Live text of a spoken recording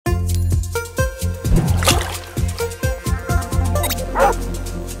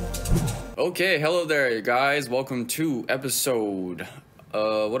Okay, hello there, guys. Welcome to episode,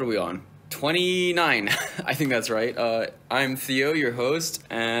 what are we on? 29. I think that's right. I'm Theo, your host,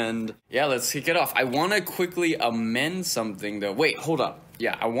 and yeah, let's kick it off. I want to quickly amend something, though. Wait, hold up.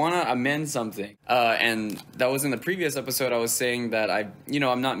 Yeah, I want to amend something. And that was in the previous episode. I was saying that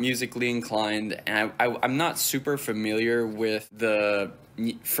I'm not musically inclined, and I'm not super familiar with the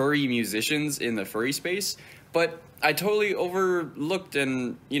furry musicians in the furry space, but I totally overlooked,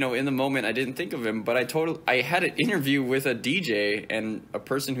 and in the moment I didn't think of him, but I had an interview with a DJ and a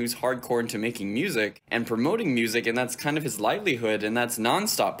person who's hardcore into making music and promoting music, and that's kind of his livelihood, and that's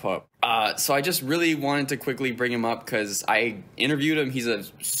Nonstop Pup. So I just really wanted to quickly bring him up because I interviewed him. He's a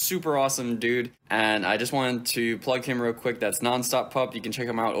super awesome dude, and I just wanted to plug him real quick. That's Nonstop Pup. You can check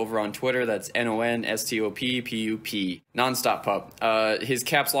him out over on Twitter. That's NONSTOPPUP. Nonstop Pup. His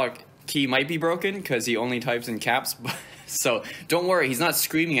caps lock key might be broken because he only types in caps, so don't worry, he's not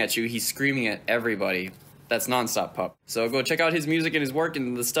screaming at you, he's screaming at everybody. That's Nonstop Pup. So go check out his music and his work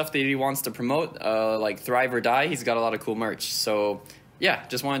and the stuff that he wants to promote, like Thrive or Die. He's got a lot of cool merch. So yeah,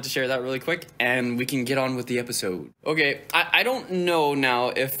 just wanted to share that really quick, and we can get on with the episode. Okay, I don't know now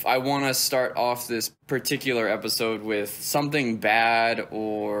if I want to start off this particular episode with something bad,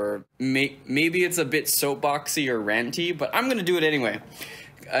 or maybe it's a bit soapboxy or ranty, but I'm gonna do it anyway.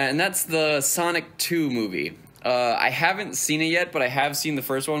 And that's the Sonic 2 movie. I haven't seen it yet, but I have seen the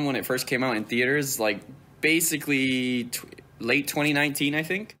first one when it first came out in theaters, like basically late 2019, I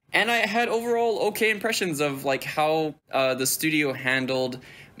think. And I had overall okay impressions of like how the studio handled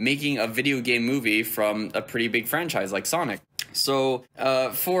making a video game movie from a pretty big franchise like Sonic. So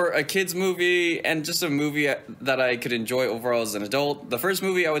for a kid's movie and just a movie that I could enjoy overall as an adult, the first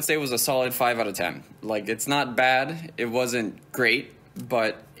movie I would say was a solid 5 out of 10. Like, it's not bad, it wasn't great,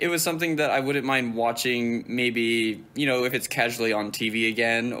 but it was something that I wouldn't mind watching, maybe, if it's casually on TV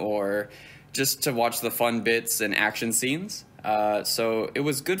again, or just to watch the fun bits and action scenes. So it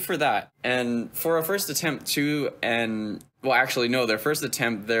was good for that. And for a first attempt too, their first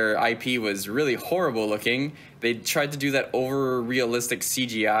attempt, their IP was really horrible looking. They tried to do that over-realistic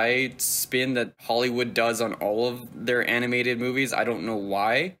CGI spin that Hollywood does on all of their animated movies. I don't know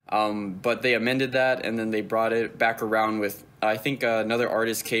why, but they amended that, and then they brought it back around with, I think another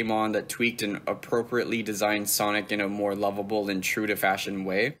artist came on that tweaked and appropriately designed Sonic in a more lovable and true to fashion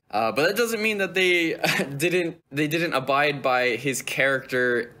way. But that doesn't mean that they didn't abide by his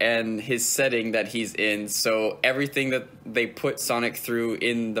character and his setting that he's in. So everything that they put Sonic through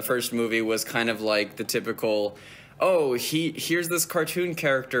in the first movie was kind of like the typical, oh, here's this cartoon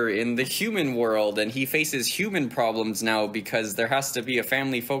character in the human world, and he faces human problems now because there has to be a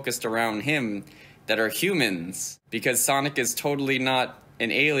family focused around him that are humans, because Sonic is totally not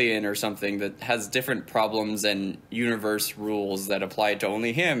an alien or something that has different problems and universe rules that apply to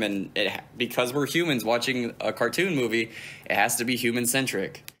only him, and because we're humans watching a cartoon movie, it has to be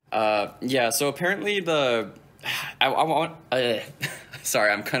human-centric. So apparently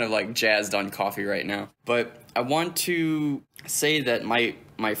sorry, I'm kind of like jazzed on coffee right now, but I want to say that my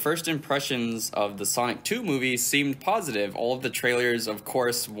first impressions of the Sonic 2 movie seemed positive. All of the trailers, of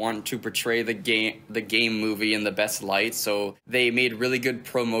course, want to portray the game movie in the best light, so they made really good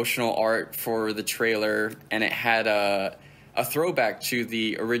promotional art for the trailer, and it had a throwback to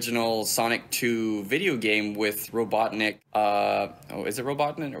the original Sonic 2 video game with Robotnik. Is it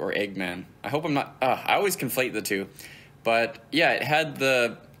Robotnik or Eggman? I hope I'm not. I always conflate the two. But yeah, it had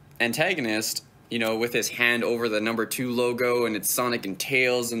the antagonist, with his hand over the number 2 logo, and it's Sonic and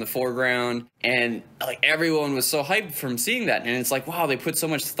Tails in the foreground, and like everyone was so hyped from seeing that, and it's like, wow, they put so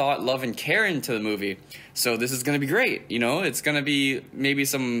much thought, love, and care into the movie, so this is gonna be great. It's gonna be maybe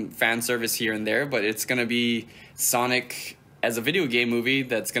some fan service here and there, but it's gonna be Sonic as a video game movie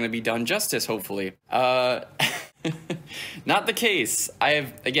that's gonna be done justice, hopefully. Not the case.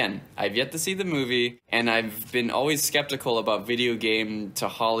 I've yet to see the movie, and I've been always skeptical about video game to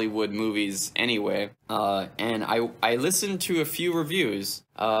Hollywood movies anyway. And I listened to a few reviews.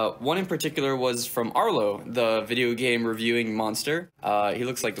 One in particular was from Arlo, the video game reviewing monster. He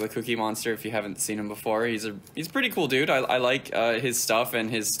looks like the Cookie Monster if you haven't seen him before. He's a pretty cool dude. I like his stuff, and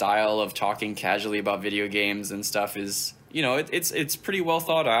his style of talking casually about video games and stuff is, it's pretty well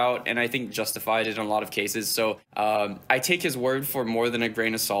thought out, and I think justified in a lot of cases. So I take his word for more than a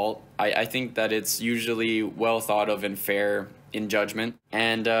grain of salt. I think that it's usually well thought of and fair in judgment.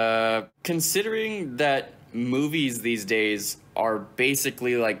 And considering that movies these days are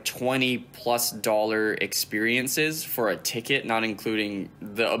basically like $20+ experiences for a ticket, not including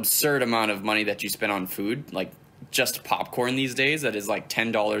the absurd amount of money that you spend on food, like just popcorn these days that is like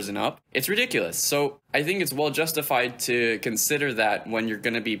 $10 and up. It's ridiculous. So I think it's well justified to consider that when you're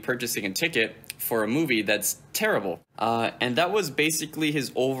going to be purchasing a ticket for a movie that's terrible. And that was basically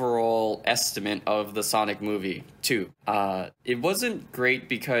his overall estimate of the Sonic movie, too. It wasn't great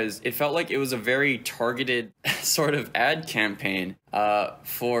because it felt like it was a very targeted sort of ad campaign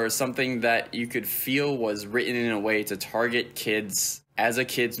for something that you could feel was written in a way to target kids as a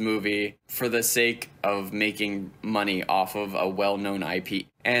kid's movie for the sake of making money off of a well-known IP.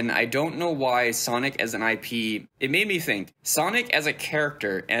 And I don't know why Sonic as an IP, it made me think, Sonic as a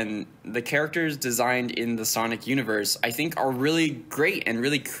character and the characters designed in the Sonic universe, I think are really great and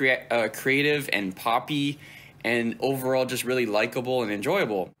really creative and poppy and overall just really likable and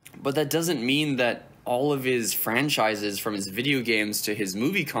enjoyable. But that doesn't mean that all of his franchises, from his video games to his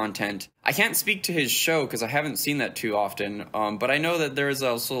movie content. I can't speak to his show because I haven't seen that too often, but I know that there's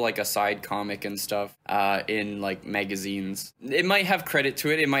also like a side comic and stuff in like magazines. It might have credit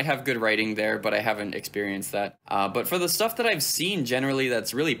to it, it might have good writing there, but I haven't experienced that. But for the stuff that I've seen generally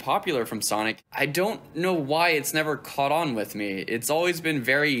that's really popular from Sonic, I don't know why it's never caught on with me. It's always been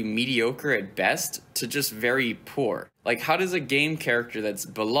very mediocre at best to just very poor. Like, how does a game character that's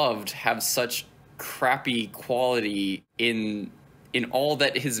beloved have such crappy quality in all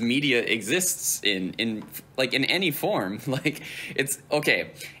that his media exists in like in any form? Like, it's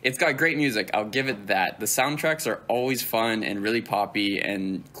okay, it's got great music, I'll give it that. The soundtracks are always fun and really poppy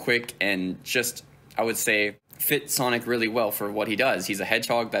and quick and just, I would say, fit Sonic really well for what he does. He's a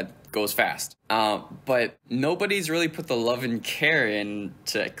hedgehog that goes fast. But nobody's really put the love and care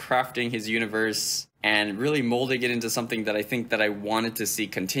into crafting his universe and really molding it into something that I think that I wanted to see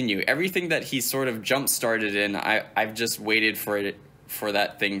continue. Everything that he sort of jump-started in, I've just waited for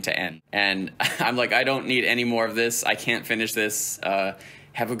that thing to end. And I'm like, I don't need any more of this. I can't finish this.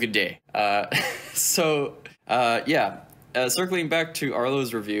 Have a good day. Circling back to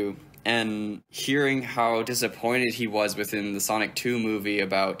Arlo's review and hearing how disappointed he was within the Sonic 2 movie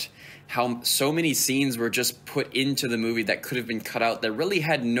about how so many scenes were just put into the movie that could have been cut out that really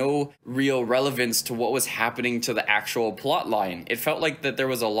had no real relevance to what was happening to the actual plot line. It felt like that there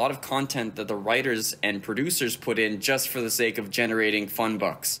was a lot of content that the writers and producers put in just for the sake of generating fun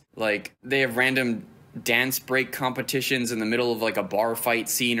bucks. Like, they have random dance break competitions in the middle of like a bar fight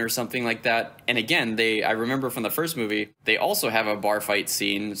scene or something like that. And again, I remember from the first movie, they also have a bar fight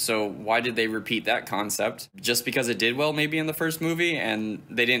scene. So why did they repeat that concept? Just because it did well maybe in the first movie and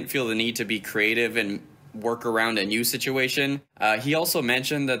they didn't feel the need to be creative and work around a new situation. He also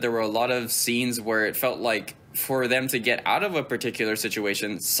mentioned that there were a lot of scenes where it felt like for them to get out of a particular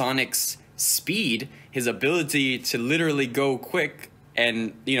situation, Sonic's speed, his ability to literally go quick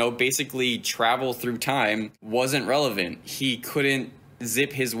and, you know, basically travel through time wasn't relevant. He couldn't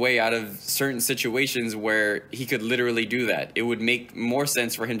zip his way out of certain situations where he could literally do that. It would make more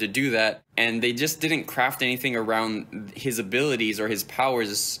sense for him to do that, and they just didn't craft anything around his abilities or his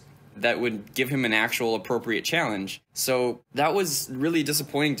powers that would give him an actual appropriate challenge. So that was really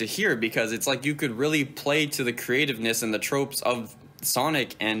disappointing to hear, because it's like you could really play to the creativeness and the tropes of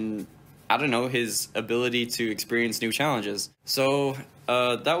Sonic and, I don't know, his ability to experience new challenges. So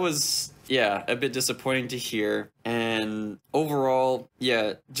that was, yeah, a bit disappointing to hear. And overall,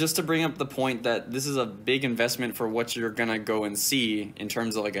 yeah, just to bring up the point that this is a big investment for what you're gonna go and see in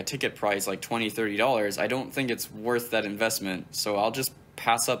terms of like a ticket price, like $20, $30, I don't think it's worth that investment. So I'll just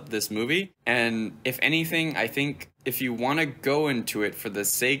pass up this movie. And if anything, I think if you want to go into it for the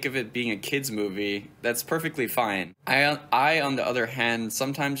sake of it being a kid's movie, that's perfectly fine. I on the other hand,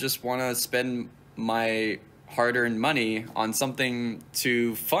 sometimes just want to spend my hard-earned money on something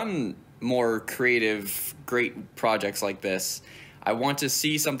to fund more creative, great projects like this. I want to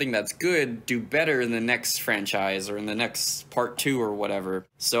see something that's good do better in the next franchise or in the next part 2 or whatever.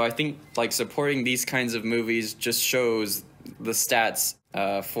 So I think like supporting these kinds of movies just shows the stats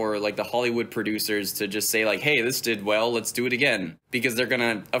for like the Hollywood producers to just say like, hey, this did well, let's do it again. Because they're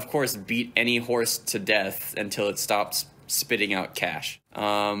gonna, of course, beat any horse to death until it stops spitting out cash.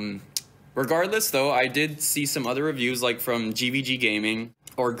 Regardless, though, I did see some other reviews like from GVG Gaming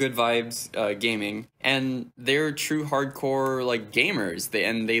or Good Vibes Gaming, and they're true hardcore like gamers.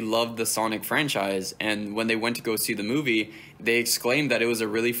 They love the Sonic franchise, and when they went to go see the movie, they exclaimed that it was a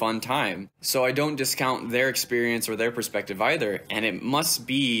really fun time. So I don't discount their experience or their perspective either, and it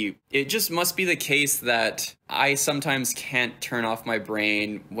just must be the case that I sometimes can't turn off my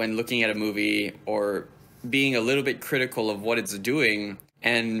brain when looking at a movie or being a little bit critical of what it's doing.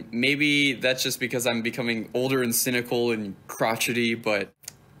 And maybe that's just because I'm becoming older and cynical and crotchety, but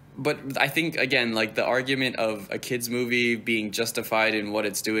but I think, again, like the argument of a kids movie being justified in what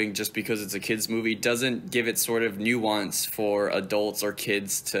it's doing just because it's a kids movie doesn't give it sort of nuance for adults or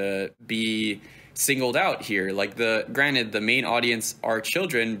kids to be singled out here. Like, granted, the main audience are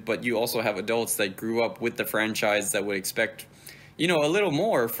children, but you also have adults that grew up with the franchise that would expect, you know, a little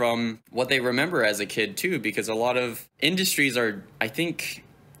more from what they remember as a kid too, because a lot of industries are, I think,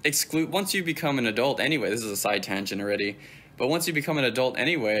 once you become an adult anyway. This is a side tangent already. But once you become an adult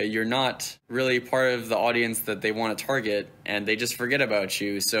anyway, you're not really part of the audience that they want to target, and they just forget about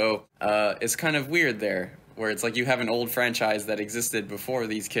you. So it's kind of weird there, where it's like you have an old franchise that existed before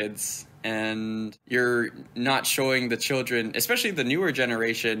these kids, and you're not showing the children, especially the newer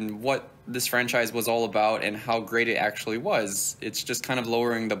generation, what this franchise was all about and how great it actually was. It's just kind of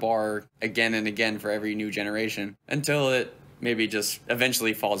lowering the bar again and again for every new generation until it maybe just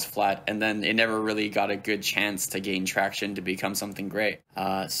eventually falls flat, and then it never really got a good chance to gain traction to become something great.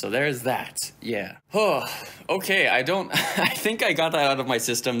 So there's that. Yeah. Oh, okay. I think I got that out of my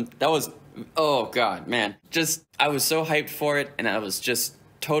system. That was, oh God, man. I was so hyped for it, and I was just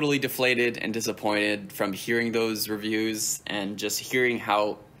totally deflated and disappointed from hearing those reviews and just hearing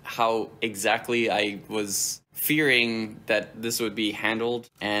how exactly I was fearing that this would be handled,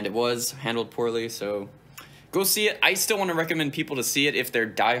 and it was handled poorly. So go see it. I still want to recommend people to see it if they're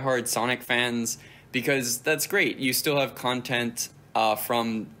diehard Sonic fans, because that's great. You still have content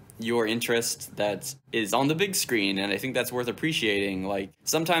from your interest that is on the big screen, and I think that's worth appreciating. Like,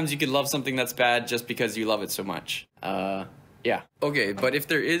 sometimes you could love something that's bad just because you love it so much. Yeah. Okay, but if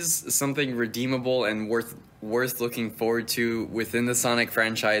there is something redeemable and worth looking forward to within the Sonic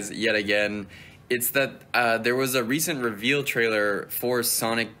franchise yet again, it's that there was a recent reveal trailer for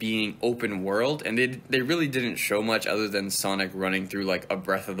Sonic being open world, and they really didn't show much other than Sonic running through like a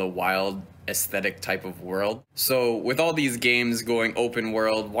Breath of the Wild aesthetic type of world. So with all these games going open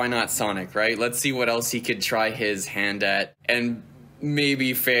world, why not Sonic, right? Let's see what else he could try his hand at and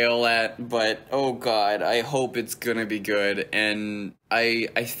maybe fail at, but oh God, I hope it's gonna be good. And I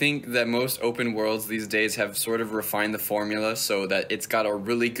think that most open worlds these days have sort of refined the formula so that it's got a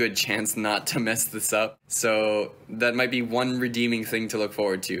really good chance not to mess this up. So that might be one redeeming thing to look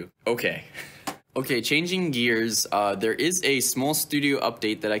forward to. Okay, changing gears, there is a small studio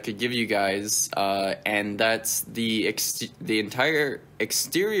update that I could give you guys, and that's the entire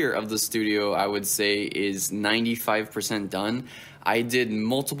exterior of the studio, I would say, is 95% done. I did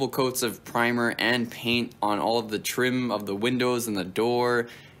multiple coats of primer and paint on all of the trim of the windows and the door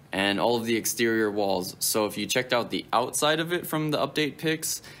and all of the exterior walls. So if you checked out the outside of it from the update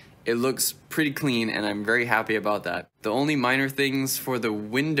pics, it looks pretty clean, and I'm very happy about that. The only minor things for the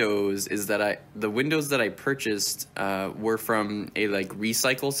windows is that the windows that I purchased were from a like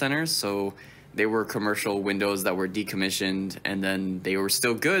recycle center, so they were commercial windows that were decommissioned, and then they were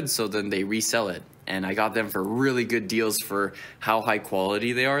still good, so then they resell it. And I got them for really good deals for how high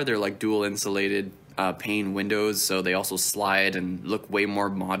quality they are. They're like dual insulated pane windows, so they also slide and look way more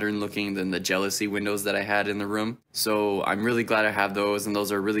modern looking than the Jealousy windows that I had in the room. So I'm really glad I have those, and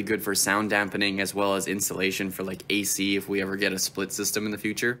those are really good for sound dampening as well as insulation for like AC if we ever get a split system in the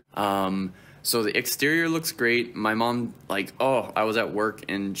future. So the exterior looks great. My mom, I was at work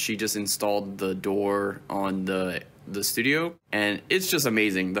and she just installed the door on the studio, and it's just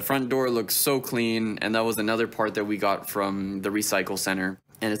amazing. The front door looks so clean, and that was another part that we got from the recycle center.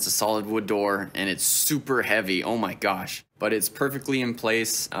 And it's a solid wood door, and it's super heavy. Oh my gosh. But it's perfectly in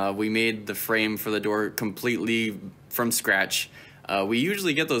place. We made the frame for the door completely from scratch. We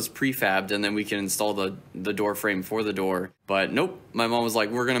usually get those prefabbed, and then we can install the door frame for the door. But nope, my mom was like,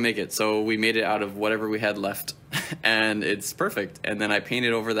 we're gonna make it. So we made it out of whatever we had left, and it's perfect. And then I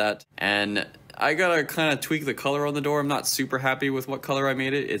painted over that, and I gotta kind of tweak the color on the door. I'm not super happy with what color I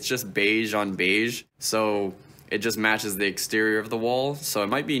made it. It's just beige on beige. So it just matches the exterior of the wall. So it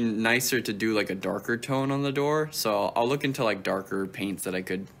might be nicer to do like a darker tone on the door. So I'll look into like darker paints that I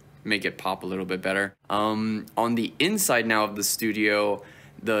could make it pop a little bit better. On the inside now of the studio,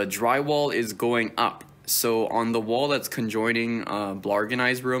 the drywall is going up. So on the wall that's conjoining Blarg and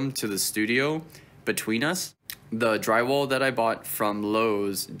I's room to the studio between us, the drywall that I bought from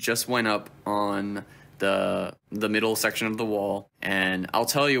Lowe's just went up on the middle section of the wall. And I'll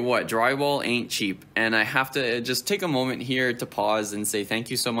tell you what, drywall ain't cheap. And I have to just take a moment here to pause and say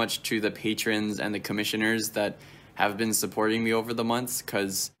thank you so much to the patrons and the commissioners that have been supporting me over the months,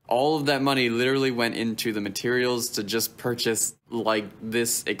 because all of that money literally went into the materials to just purchase like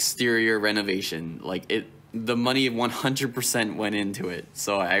this exterior renovation. Like the money 100% went into it.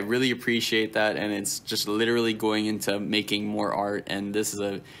 So I really appreciate that, and it's just literally going into making more art, and this is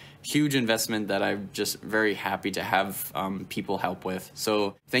a huge investment that I'm just very happy to have people help with.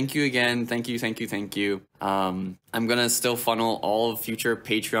 So thank you again. Thank you. I'm gonna still funnel all future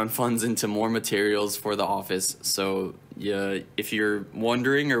Patreon funds into more materials for the office. So yeah, if you're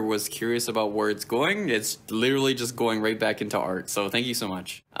wondering or was curious about where it's going, it's literally just going right back into art. So thank you so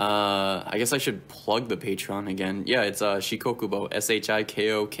much. I guess I should plug the Patreon again. Yeah, it's Shikokubo,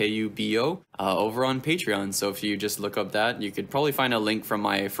 Shikokubo, over on Patreon. So if you just look up that, you could probably find a link from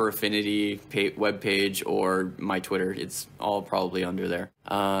my For Affinity webpage or my Twitter. It's all probably under there.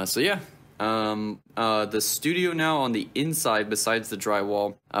 So yeah. The studio now on the inside, besides the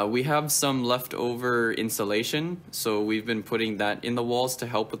drywall, we have some leftover insulation, so we've been putting that in the walls to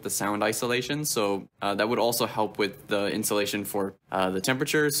help with the sound isolation. So that would also help with the insulation for the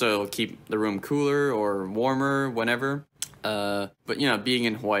temperature, so it'll keep the room cooler or warmer whenever. But you know, being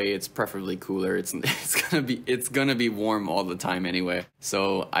in Hawaii, it's preferably cooler. It's gonna be warm all the time anyway.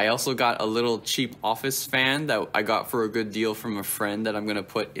 So I also got a little cheap office fan that I got for a good deal from a friend that I'm gonna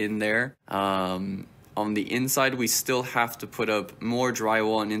put in there. On the inside, we still have to put up more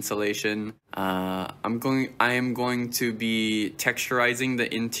drywall and insulation. I am going to be texturizing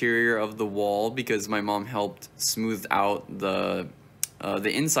the interior of the wall because my mom helped smooth out the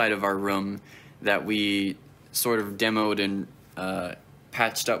inside of our room that we sort of demoed and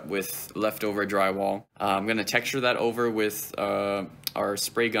patched up with leftover drywall. I'm gonna texture that over with our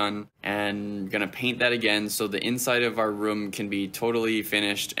spray gun and gonna paint that again so the inside of our room can be totally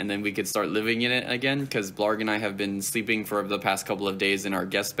finished, and then we could start living in it again, because Blarg and I have been sleeping for the past couple of days in our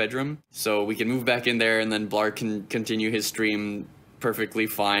guest bedroom, so we can move back in there and then Blarg can continue his stream perfectly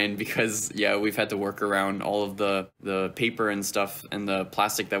fine, because yeah, we've had to work around all of the paper and stuff and the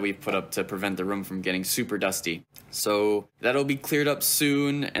plastic that we've put up to prevent the room from getting super dusty. So that'll be cleared up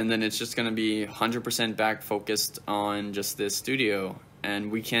soon, and then it's just gonna be 100% back focused on just this studio,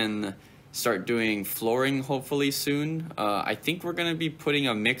 and we can start doing flooring hopefully soon. I think we're gonna be putting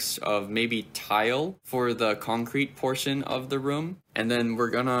a mix of maybe tile for the concrete portion of the room, and then we're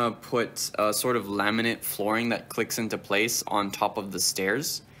gonna put a sort of laminate flooring that clicks into place on top of the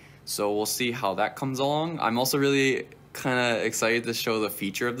stairs. So we'll see how that comes along. I'm also really kind of excited to show the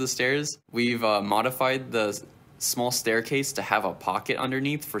feature of the stairs. We've modified the small staircase to have a pocket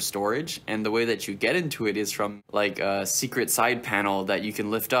underneath for storage, and the way that you get into it is from like a secret side panel that you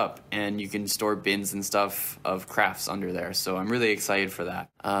can lift up, and you can store bins and stuff of crafts under there. So I'm really excited for that.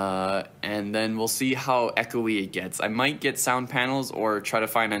 And then we'll see how echoey it gets. I might get sound panels or try to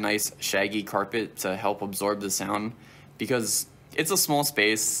find a nice shaggy carpet to help absorb the sound, because it's a small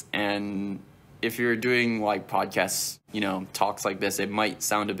space, and if you're doing like podcasts, you know, talks like this, it might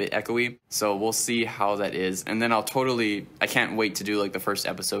sound a bit echoey. So we'll see how that is. And then I can't wait to do like the first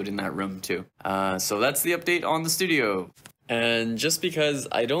episode in that room too. So that's the update on the studio. And just because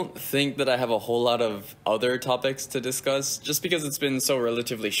I don't think that I have a whole lot of other topics to discuss, just because it's been so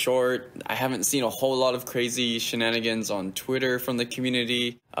relatively short, I haven't seen a whole lot of crazy shenanigans on Twitter from the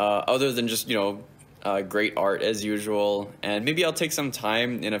community, other than just, you know, great art as usual. And maybe I'll take some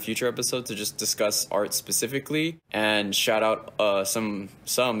time in a future episode to just discuss art specifically and shout out some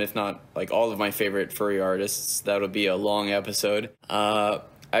if not like all of my favorite furry artists. That'll be a long episode.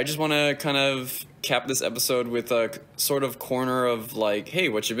 I just want to kind of cap this episode with a sort of corner of like, hey,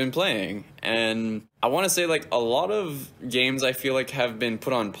 what you been playing? And I want to say like a lot of games I feel like have been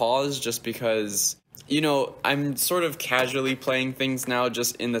put on pause just because, you know, I'm sort of casually playing things now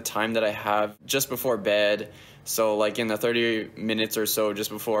just in the time that I have just before bed. So like in the 30 minutes or so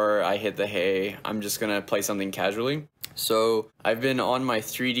just before I hit the hay, I'm just gonna play something casually. So I've been on my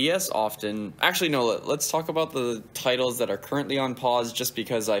 3DS often. Actually, no, let's talk about the titles that are currently on pause, just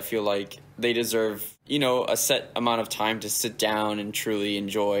because I feel like they deserve, you know, a set amount of time to sit down and truly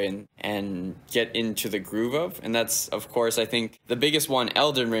enjoy and get into the groove of. And that's, of course, I think the biggest one,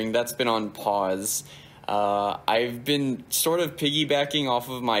 Elden Ring, that's been on pause. I've been sort of piggybacking off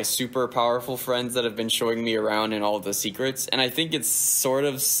of my super powerful friends that have been showing me around and all of the secrets, and I think it's sort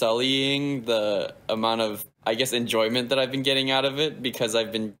of sullying the amount of, I guess, enjoyment that I've been getting out of it, because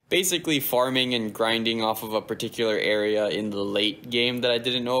I've been basically farming and grinding off of a particular area in the late game that I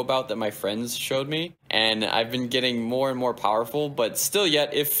didn't know about that my friends showed me, and I've been getting more and more powerful. But still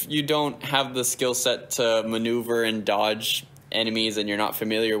yet, if you don't have the skill set to maneuver and dodge enemies and you're not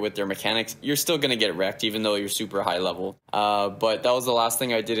familiar with their mechanics, you're still gonna get wrecked even though you're super high level. But that was the last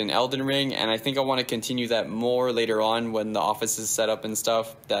thing I did in Elden Ring, and I think I want to continue that more later on when the office is set up and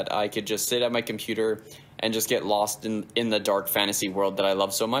stuff, that I could just sit at my computer and just get lost in the dark fantasy world that I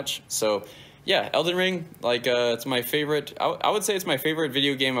love so much. So yeah, Elden Ring, like, it's my favorite. I would say it's my favorite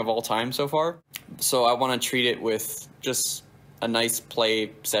video game of all time so far. So I want to treat it with just a nice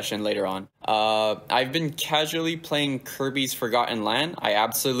play session later on. I've been casually playing Kirby's Forgotten Land. I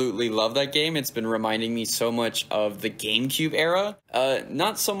absolutely love that game. It's been reminding me so much of the GameCube era.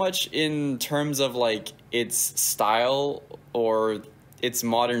 Not so much in terms of like its style or its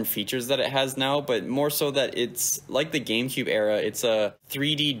modern features that it has now, but more so that it's like the GameCube era. It's a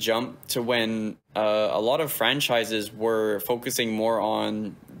 3D jump to when a lot of franchises were focusing more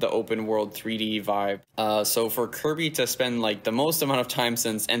on the open world 3D vibe. So for Kirby to spend like the most amount of time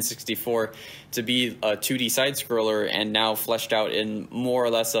since N64 to be a 2D side scroller and now fleshed out in more or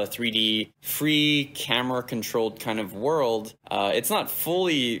less a 3D free camera controlled kind of world. It's not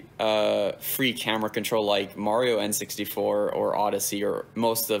fully free camera control like Mario N64 or Odyssey or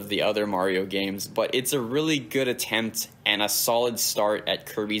most of the other Mario games, but it's a really good attempt and a solid start at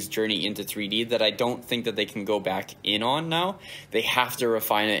Kirby's journey into 3D that I don't think that they can go back in on now. They have to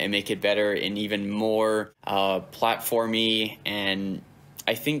refine it and make it better and even more platformy, and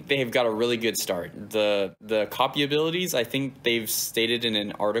I think they've got a really good start. The copy abilities, I think they've stated in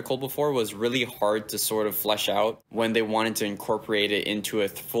an article before, was really hard to sort of flesh out when they wanted to incorporate it into a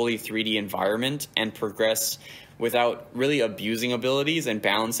fully 3D environment and progress without really abusing abilities and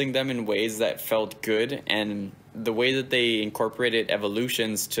balancing them in ways that felt good. And the way that they incorporated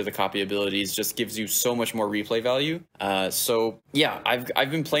evolutions to the copy abilities just gives you so much more replay value. So yeah, I've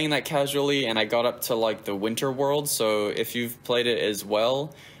been playing that casually, and I got up to like the winter world. So if you've played it as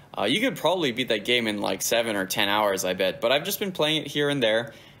well, you could probably beat that game in like 7 or 10 hours, I bet. But I've just been playing it here and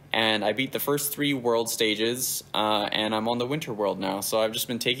there, and I beat the first 3 world stages, and I'm on the winter world now. So I've just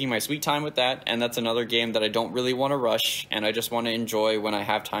been taking my sweet time with that, and that's another game that I don't really want to rush, and I just want to enjoy when I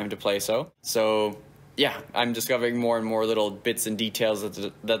have time to play So yeah, I'm discovering more and more little bits and details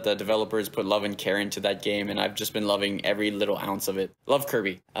that the developers put love and care into that game, and I've just been loving every little ounce of it. Love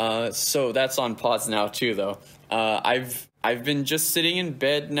Kirby. So that's on pause now too, though. I've been just sitting in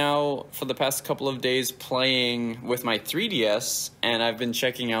bed now for the past couple of days playing with my 3DS, and I've been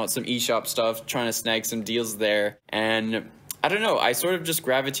checking out some eShop stuff, trying to snag some deals there, and I don't know, I sort of just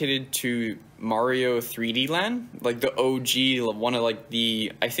gravitated to Mario 3D Land, like the OG, one of like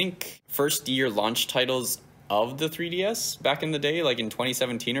the, I think, first year launch titles of the 3DS back in the day, like in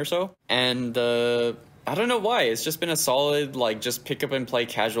 2017 or so. And I don't know why, it's just been a solid, like, just pick up and play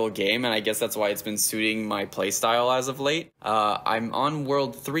casual game, and I guess that's why it's been suiting my playstyle as of late. I'm on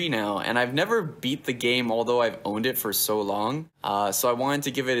World 3 now, and I've never beat the game, although I've owned it for so long. So I wanted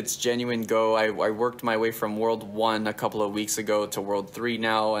to give it its genuine go. I worked my way from World 1 a couple of weeks ago to World 3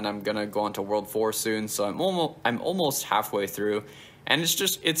 now, and I'm gonna go on to World 4 soon, so I'm almost halfway through. And it's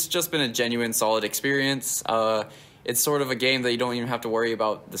just been a genuine, solid experience. It's sort of a game that you don't even have to worry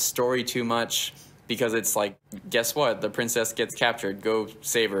about the story too much, because it's like, guess what? The princess gets captured. Go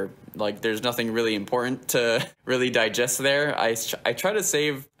save her. Like, there's nothing really important to really digest there. I try to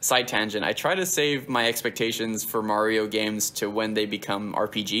save, side tangent, I try to save my expectations for Mario games to when they become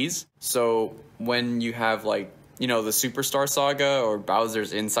RPGs. So when you have, like, you know, the Superstar Saga or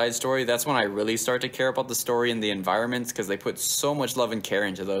Bowser's Inside Story, that's when I really start to care about the story and the environments, because they put so much love and care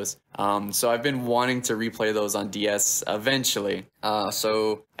into those. So I've been wanting to replay those on DS eventually.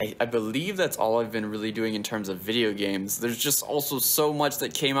 So I believe that's all I've been really doing in terms of video games. There's just also so much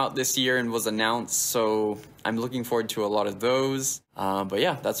that came out this year and was announced, so I'm looking forward to a lot of those. But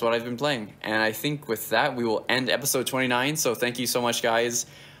yeah, that's what I've been playing. And I think with that, we will end episode 29. So thank you so much, guys,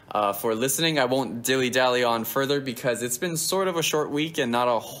 for listening. I won't dilly-dally on further because it's been sort of a short week and not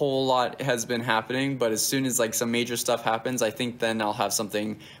a whole lot has been happening, but as soon as like some major stuff happens, I think then I'll have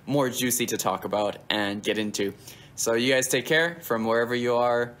something more juicy to talk about and get into. So you guys take care from wherever you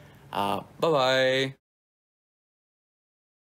are. Bye-bye.